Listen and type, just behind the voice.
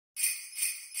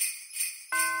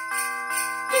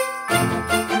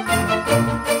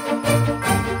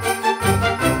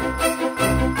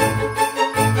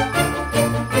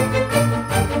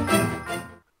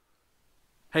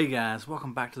Hey guys,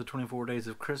 welcome back to the 24 Days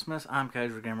of Christmas. I'm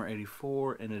Casual Gamer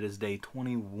 84 and it is day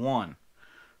 21.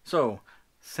 So,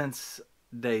 since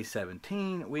day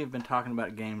 17, we have been talking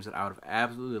about games that I would have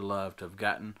absolutely loved to have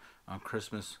gotten on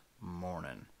Christmas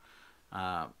morning.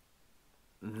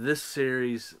 This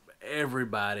series,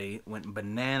 everybody went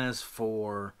bananas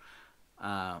for.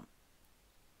 I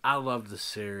loved the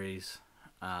series.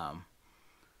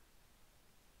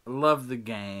 Loved the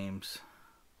games.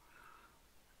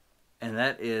 And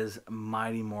that is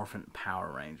Mighty Morphin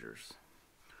Power Rangers.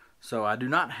 So I do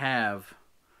not have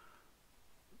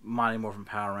Mighty Morphin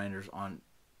Power Rangers on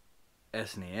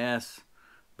SNES,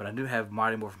 but I do have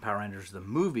Mighty Morphin Power Rangers the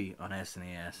movie on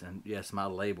SNES, and yes, my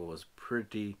label was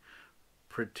pretty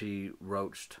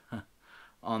roached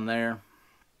on there.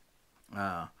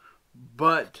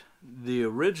 But the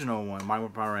original one, Mighty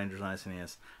Morphin Power Rangers on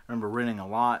SNES, I remember renting a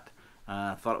lot.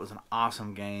 Thought it was an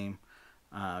awesome game.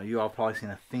 You all probably seen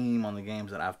a theme on the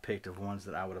games that I've picked of ones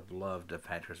that I would have loved to have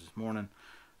had Christmas morning.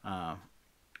 I'm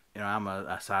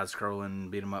a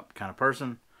side-scrolling beat-em-up kind of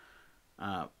person.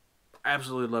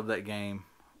 Absolutely loved that game.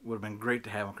 Would have been great to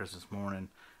have on Christmas morning.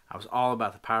 I was all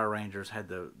about the Power Rangers. Had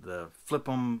the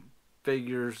flip-em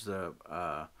figures, the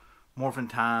Morphin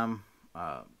Time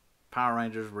Power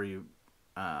Rangers, where you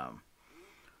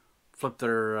flip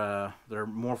their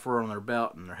morpher on their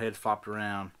belt and their heads flopped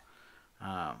around.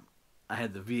 I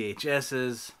had the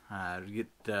VHSs. To get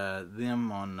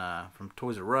them on from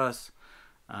Toys R Us.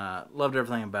 Loved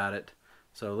everything about it.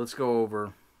 So let's go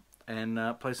over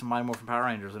and play some Mighty Morphin Power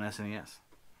Rangers on SNES.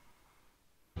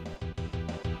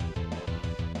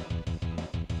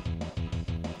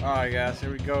 Alright guys,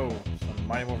 here we go. Some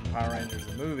Mighty Morphin Power Rangers,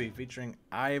 the movie featuring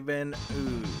Ivan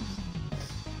Ooze.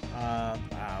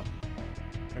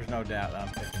 There's no doubt that I'm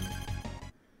picking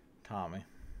Tommy.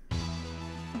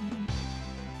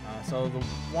 So the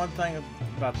one thing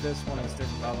about this one that's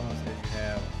different from other ones is you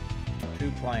have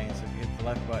two planes. If you hit the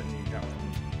left button, you jump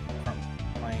from the front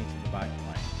plane to the back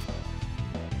plane.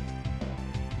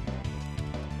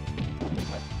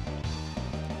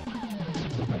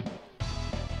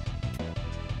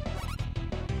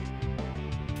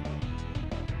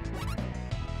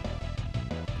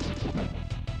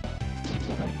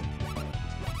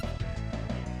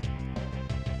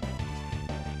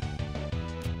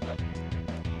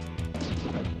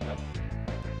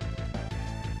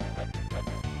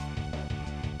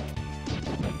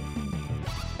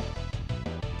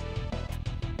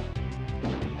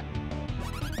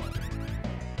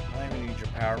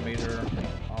 Power meter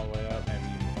all the way up, maybe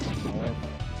more. I'm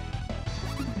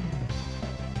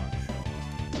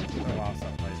not sure. I lost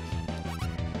some places.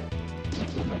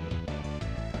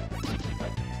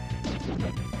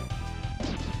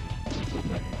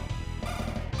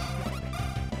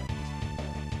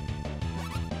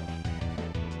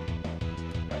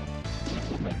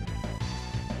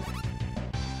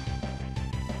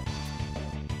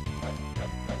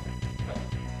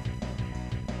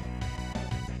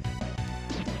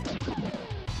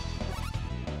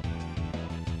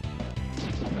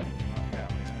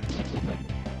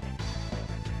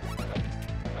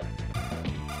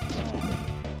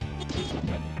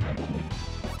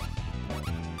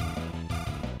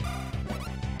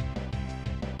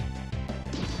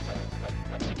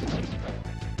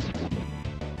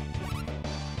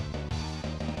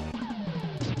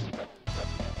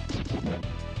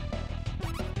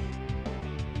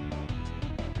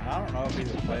 I don't know if he's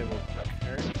a playable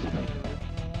character in the original one.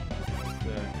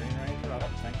 The Green Ranger? I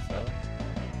don't think so.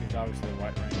 He's obviously the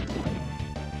White Ranger.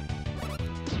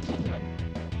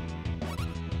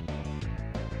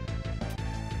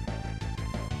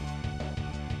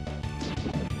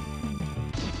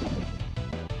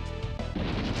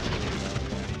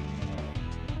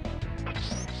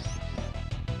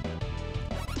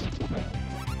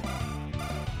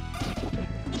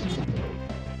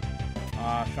 I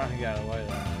was trying to get out of the way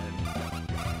there.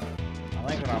 I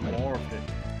think when I morphed it,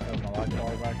 put my light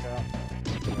bar back up.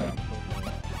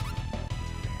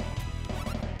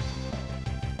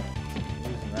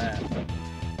 Losing that.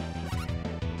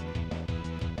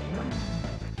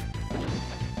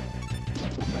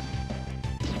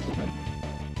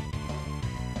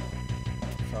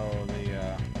 So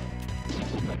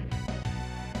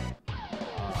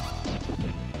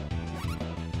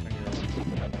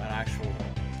an actual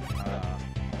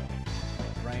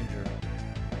Ranger,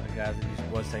 the guy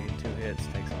that was taking 2 hits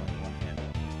takes only 1 hit.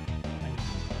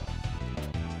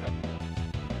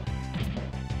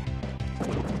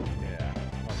 Yeah.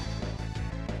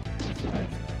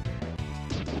 Smash that.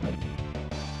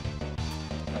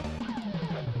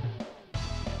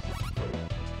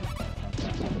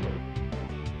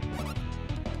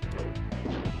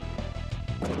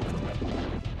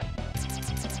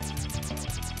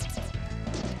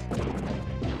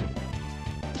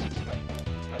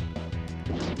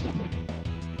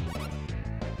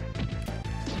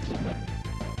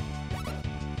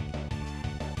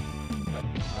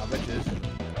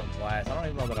 blast. I don't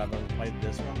even know that I've ever played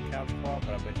this one, Couch Co-op,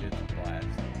 but I bet you it's a blast.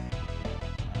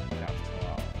 Couch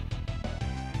Co-op.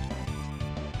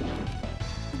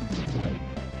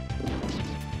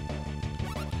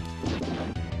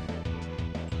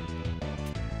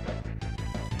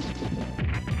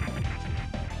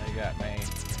 You got me.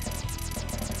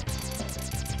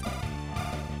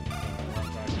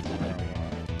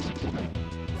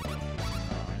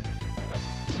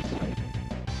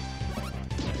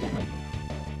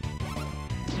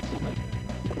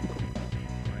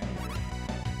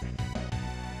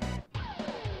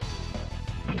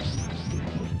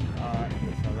 Alright,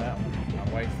 so that one, I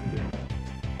wasted it.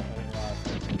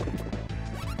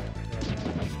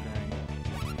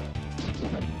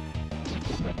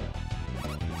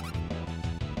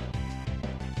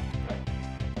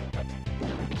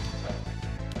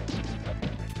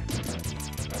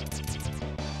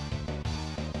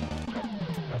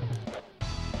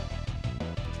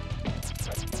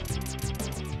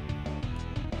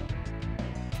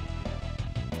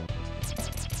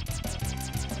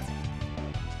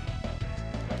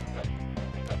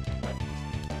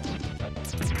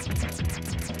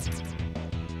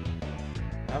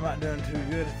 I'm not doing too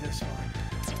good at this one.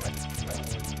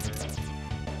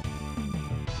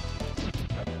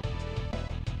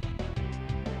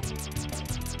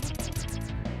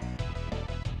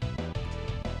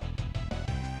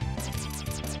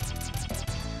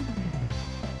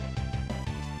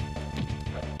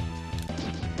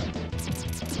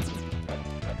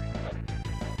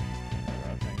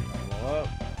 Blow up.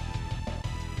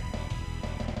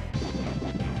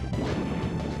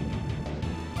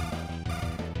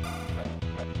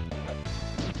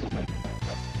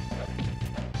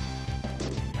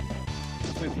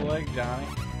 Sweep the leg, Johnny.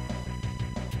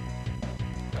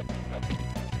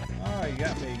 Oh, you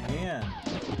got me again.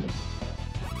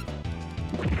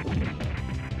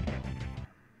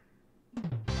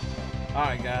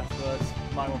 Alright guys, so that's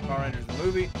Mighty Morphin Power Rangers the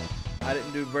movie. I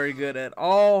didn't do very good at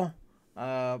all,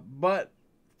 but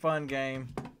fun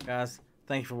game. Guys,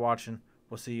 thanks for watching.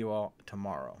 We'll see you all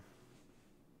tomorrow.